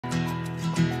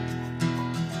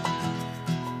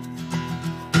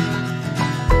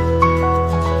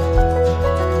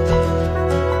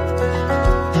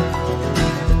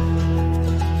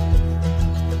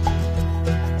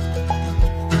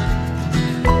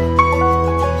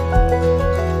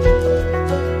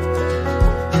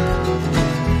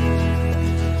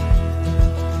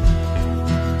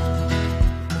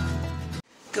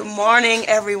morning,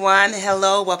 everyone.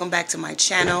 Hello, welcome back to my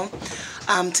channel.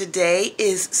 Today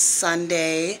is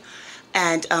Sunday,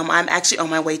 and I'm actually on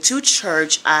my way to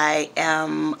church. I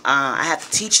have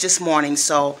to teach this morning,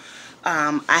 so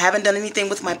I haven't done anything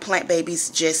with my plant babies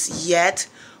just yet,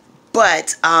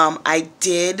 but I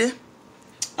did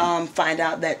find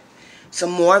out that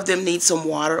some more of them need some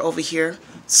water over here.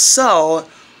 So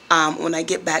when I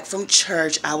get back from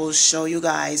church, I will show you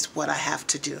guys what I have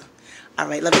to do. All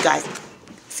right, love you guys.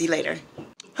 See you later.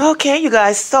 Okay, you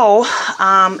guys, so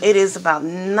it is about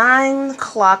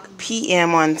 9:00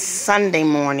 p.m. on Sunday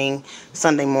morning.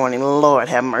 Lord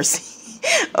have mercy.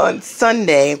 On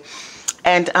Sunday.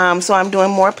 And so I'm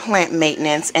doing more plant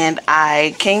maintenance, and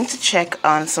I came to check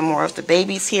on some more of the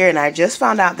babies here, and I just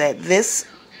found out that this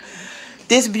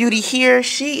beauty here,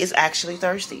 she is actually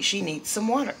thirsty. She needs some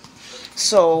water.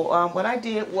 So what I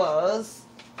did was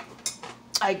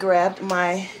I grabbed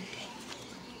my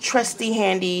trusty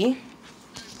handy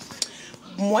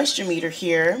moisture meter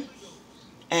here,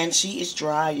 and she is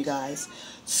dry, you guys.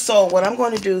 So what I'm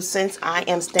going to do, since I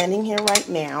am standing here right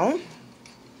now,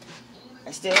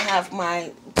 I still have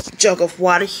my jug of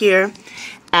water here,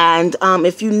 and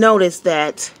if you notice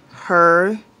that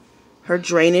her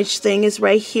drainage thing is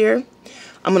right here,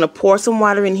 I'm going to pour some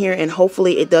water in here, and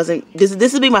hopefully it doesn't,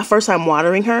 this will be my first time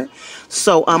watering her.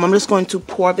 So I'm just going to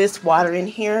pour this water in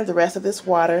here, the rest of this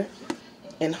water,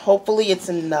 and hopefully it's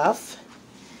enough.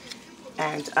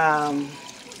 And I'm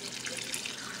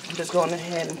just going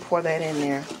ahead and pour that in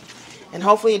there, and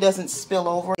hopefully it doesn't spill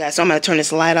over. Yeah, so I'm going to turn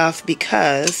this light off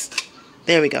because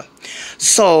there we go.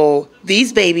 So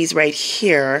these babies right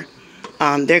here,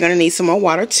 they're going to need some more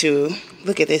water too.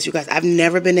 Look at this, you guys. I've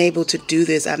never been able to do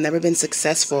this. I've never been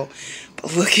successful.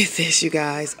 But look at this, you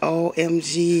guys.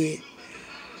 OMG.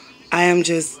 I am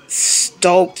just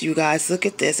stoked, you guys. Look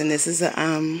at this. And this is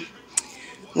a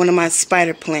one of my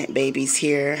spider plant babies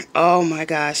here. Oh my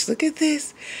gosh, look at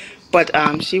this. But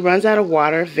she runs out of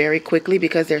water very quickly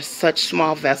because they're such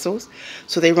small vessels.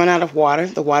 So they run out of water.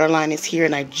 The water line is here,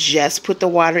 and I just put the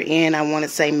water in, I want to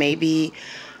say maybe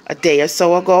a day or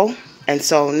so ago. And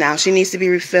so now she needs to be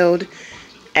refilled,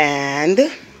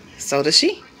 and so does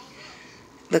she.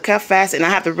 Look how fast. And I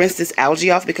have to rinse this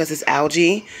algae off because this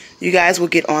algae, you guys, will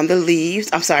get on the leaves,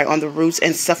 I'm sorry, on the roots,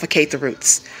 and suffocate the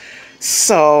roots.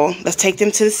 So let's take them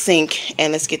to the sink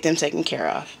and let's get them taken care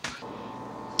of.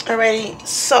 Alrighty,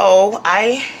 so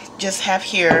I just have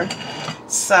here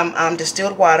some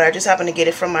distilled water. I just happen to get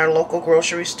it from our local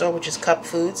grocery store, which is Cup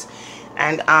Foods.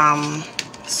 And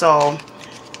so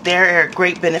there are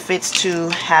great benefits to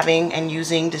having and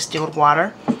using distilled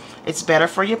water. It's better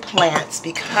for your plants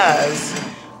because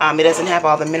it doesn't have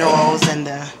all the minerals and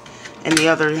the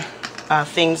other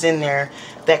things in there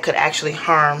that could actually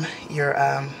harm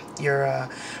your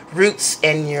roots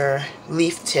and your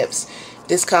leaf tips.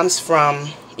 This comes from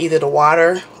either the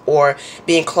water or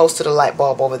being close to the light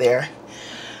bulb over there.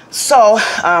 So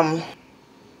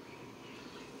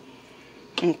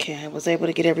okay, I was able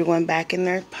to get everyone back in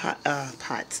their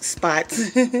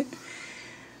spots.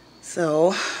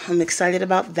 So I'm excited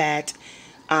about that.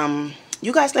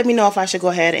 You guys let me know if I should go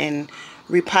ahead and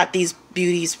repot these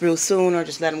beauties real soon, or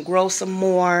just let them grow some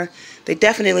more. They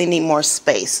definitely need more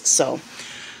space. So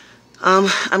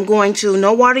I'm going to,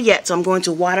 no water yet, so I'm going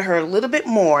to water her a little bit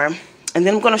more, and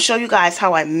then I'm going to show you guys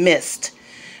how I missed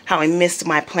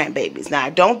my plant babies. Now,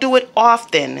 I don't do it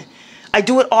often. I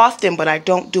do it often, but I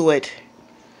don't do it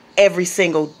every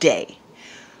single day.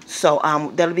 So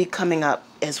that'll be coming up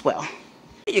as well.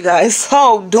 You guys,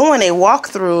 so doing a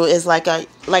walkthrough is like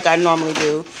I normally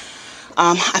do.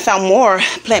 I found more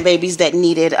plant babies that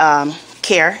needed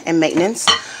care and maintenance.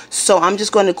 So I'm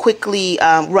just going to quickly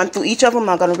run through each of them. I'm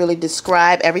not going to really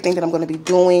describe everything that I'm going to be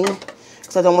doing,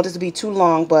 because I don't want this to be too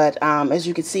long. But as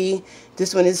you can see,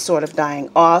 this one is sort of dying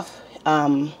off.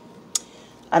 I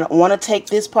don't want to take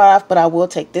this part off, but I will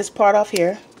take this part off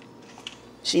here.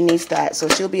 She needs that. So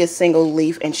she'll be a single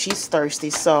leaf, and she's thirsty.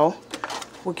 So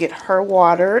we'll get her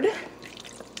watered.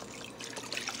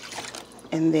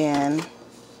 And then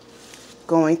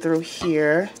going through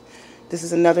here, this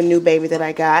is another new baby that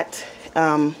I got.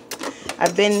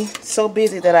 I've been so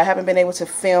busy that I haven't been able to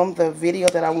film the video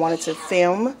that I wanted to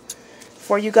film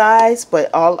for you guys, but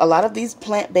a lot of these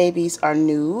plant babies are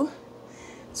new,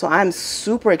 so I'm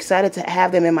super excited to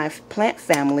have them in my plant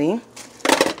family.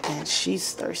 And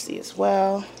she's thirsty as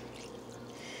well,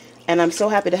 and I'm so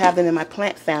happy to have them in my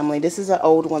plant family. This is an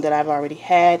old one that I've already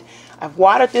had. I've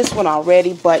watered this one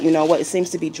already, but you know what, it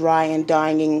seems to be dry and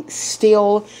dying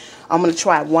still. I'm going to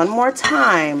try one more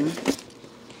time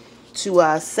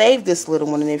to save this little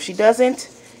one, and if she doesn't,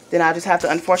 then I'll just have to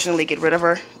unfortunately get rid of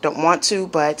her. Don't want to,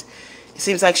 but It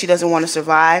seems like she doesn't want to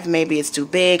survive. Maybe it's too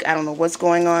big. I don't know what's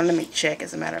going on. Let me check,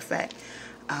 as a matter of fact.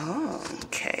 Oh,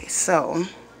 okay. So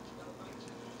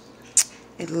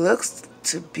it looks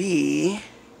to be,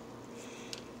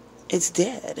 it's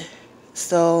dead.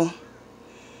 So,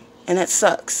 and that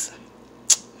sucks.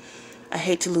 I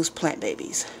hate to lose plant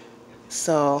babies.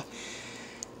 So,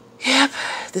 yep,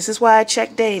 this is why I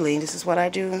check daily. This is what I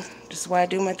do. This is why I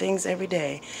do my things every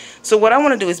day. So what I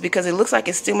want to do is, because it looks like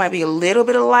it still might be a little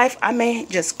bit of life, I may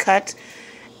just cut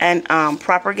and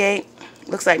propagate.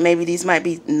 Looks like maybe these might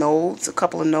be nodes, a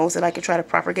couple of nodes that I could try to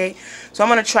propagate. So I'm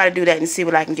going to try to do that and see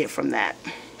what I can get from that.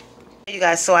 You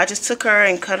guys, so I just took her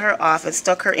and cut her off and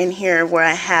stuck her in here where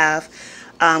I have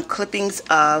clippings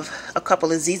of a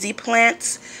couple of ZZ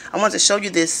plants. I want to show you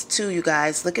this too, you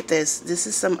guys. Look at this. This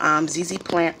is some ZZ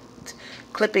plant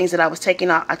clippings that I was taking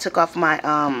off. I took off my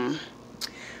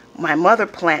my mother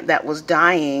plant that was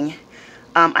dying.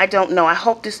 I don't know. I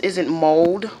hope this isn't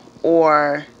mold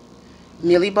or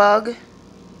mealybug.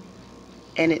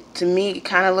 And it, to me, it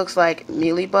kind of looks like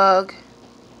mealybug.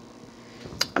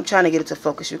 I'm trying to get it to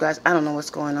focus, you guys. I don't know what's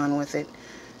going on with it.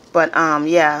 But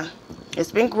yeah,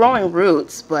 it's been growing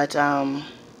roots, but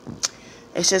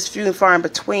it's just few and far in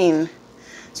between.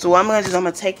 So what I'm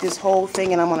gonna take this whole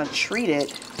thing and I'm gonna treat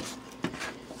it,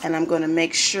 and I'm gonna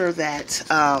make sure that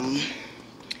I'm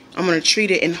gonna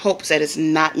treat it in hopes that it's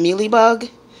not mealybug.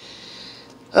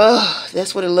 Oh,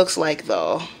 that's what it looks like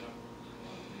though.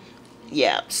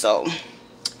 Yeah. So,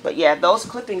 but yeah, those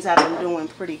clippings have been doing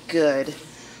pretty good.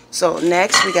 So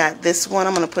next we got this one.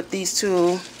 I'm gonna put these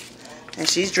two. And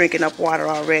she's drinking up water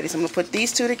already. So I'm going to put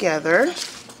these two together.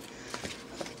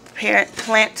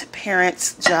 Plant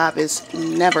parent's job is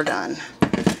never done.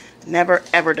 Never,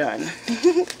 ever done.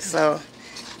 So,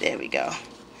 there we go.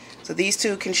 So these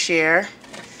two can share.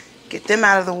 Get them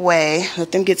out of the way.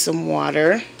 Let them get some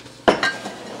water.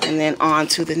 And then on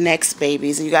to the next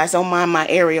babies. And you guys don't mind my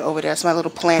area over there. It's my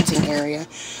little planting area.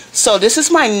 So this is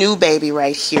my new baby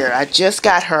right here. I just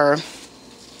got her.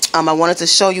 I wanted to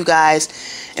show you guys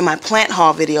in my plant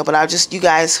haul video, but I'll just, you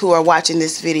guys who are watching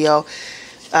this video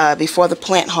before the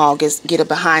plant haul, get a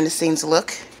behind the scenes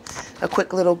look, a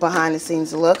quick little behind the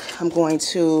scenes look. I'm going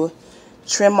to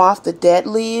trim off the dead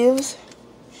leaves,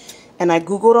 and I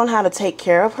googled on how to take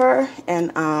care of her, and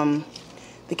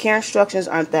the care instructions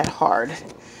aren't that hard.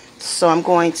 So I'm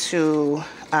going to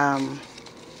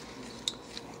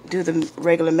do the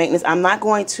regular maintenance. I'm not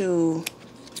going to,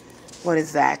 what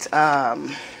is that,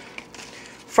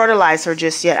 fertilize her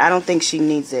just yet. I don't think she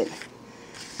needs it,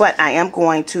 but I am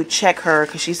going to check her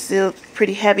because she's still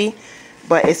pretty heavy,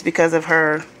 but it's because of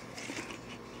her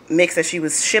mix that she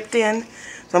was shipped in.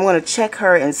 So I'm going to check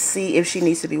her and see if she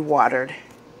needs to be watered.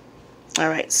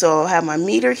 Alright, so I have my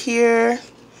meter here,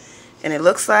 and it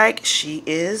looks like she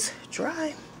is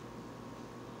dry.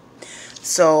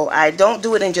 So I don't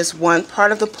do it in just one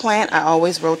part of the plant. I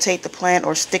always rotate the plant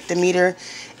or stick the meter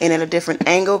in at a different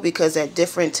angle, because at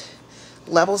different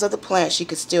levels of the plant she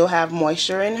could still have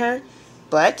moisture in her,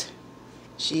 but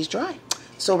she's dry.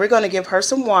 So we're going to give her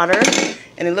some water,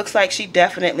 and it looks like she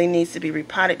definitely needs to be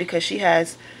repotted because she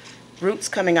has roots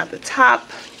coming out the top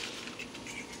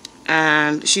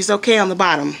and she's okay on the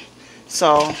bottom.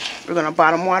 So we're going to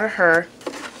bottom water her.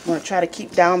 I'm going to try to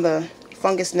keep down the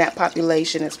fungus gnat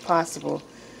population as possible.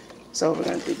 So we're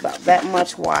going to do about that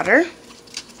much water.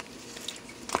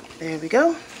 There we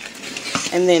go.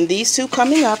 And then these two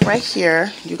coming up right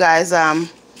here, you guys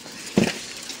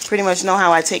pretty much know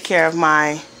how I take care of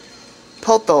my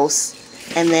pothos.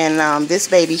 And then this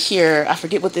baby here, I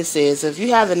forget what this is. If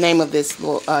you have the name of this,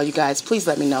 you guys, please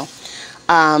let me know.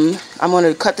 I'm going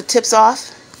to cut the tips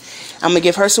off. I'm going to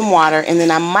give her some water, and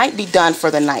then I might be done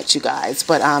for the night, you guys.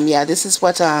 But yeah, this is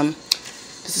what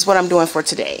I'm doing for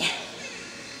today.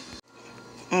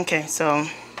 Okay, so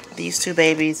these two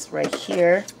babies right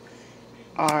here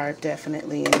are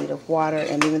definitely in need of water,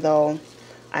 and even though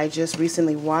I just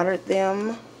recently watered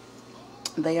them,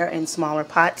 they are in smaller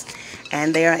pots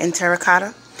and they are in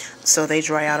terracotta, so they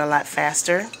dry out a lot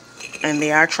faster, and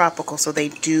they are tropical, so they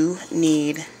do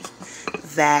need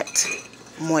that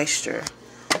moisture.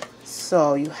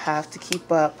 So you have to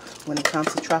keep up when it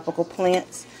comes to tropical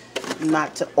plants,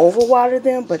 not to overwater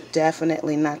them, but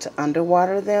definitely not to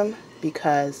underwater them,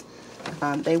 because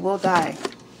they will die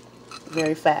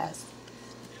very fast.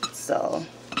 So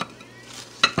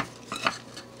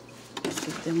let's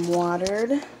get them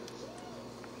watered.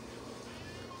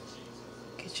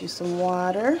 Get you some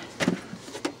water,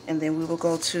 and then we will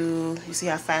go to, you see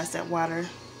how fast that water,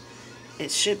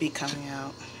 it should be coming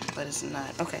out, but it's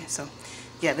not. Okay, so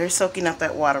yeah, they're soaking up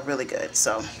that water really good.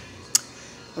 So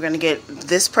we're going to get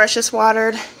this precious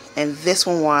watered and this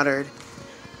one watered,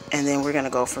 and then we're gonna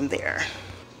go from there.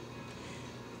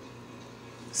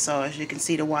 So as you can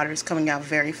see, the water is coming out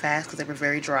very fast because they were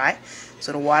very dry.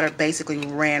 So the water basically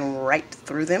ran right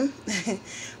through them.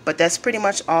 But that's pretty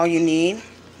much all you need.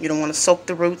 You don't want to soak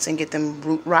the roots and get them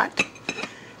root rot.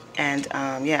 And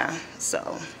yeah,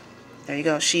 so there you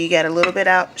go. She got a little bit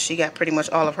out. She got pretty much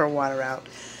all of her water out.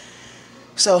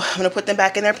 So I'm going to put them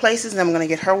back in their places, and I'm going to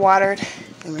get her watered,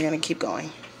 and we're going to keep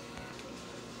going.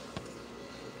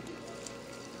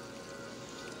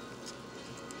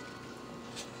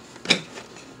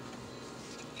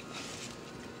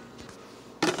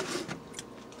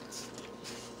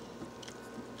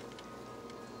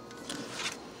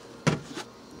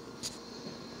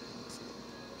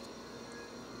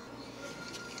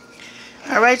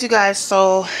 Alright, you guys,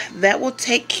 so that will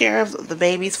take care of the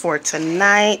babies for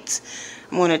tonight.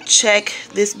 I'm going to check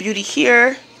this beauty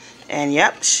here, and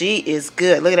yep, she is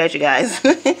good. Look at that, you guys.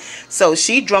 So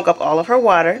she drunk up all of her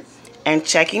water, and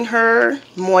checking her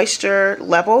moisture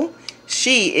level,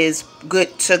 she is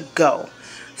good to go.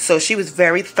 So she was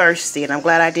very thirsty, and I'm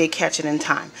glad I did catch it in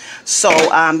time. So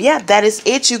yeah, that is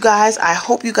it, you guys. I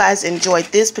hope you guys enjoyed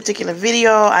this particular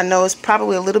video. I know it's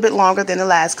probably a little bit longer than the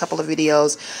last couple of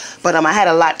videos, but I had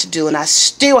a lot to do, and I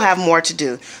still have more to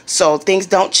do. So things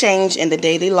don't change in the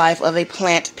daily life of a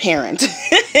plant parent.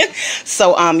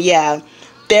 So yeah,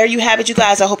 there you have it, you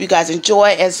guys. I hope you guys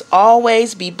enjoy. As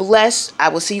always, be blessed. I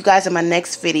will see you guys in my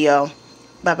next video.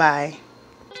 Bye-bye.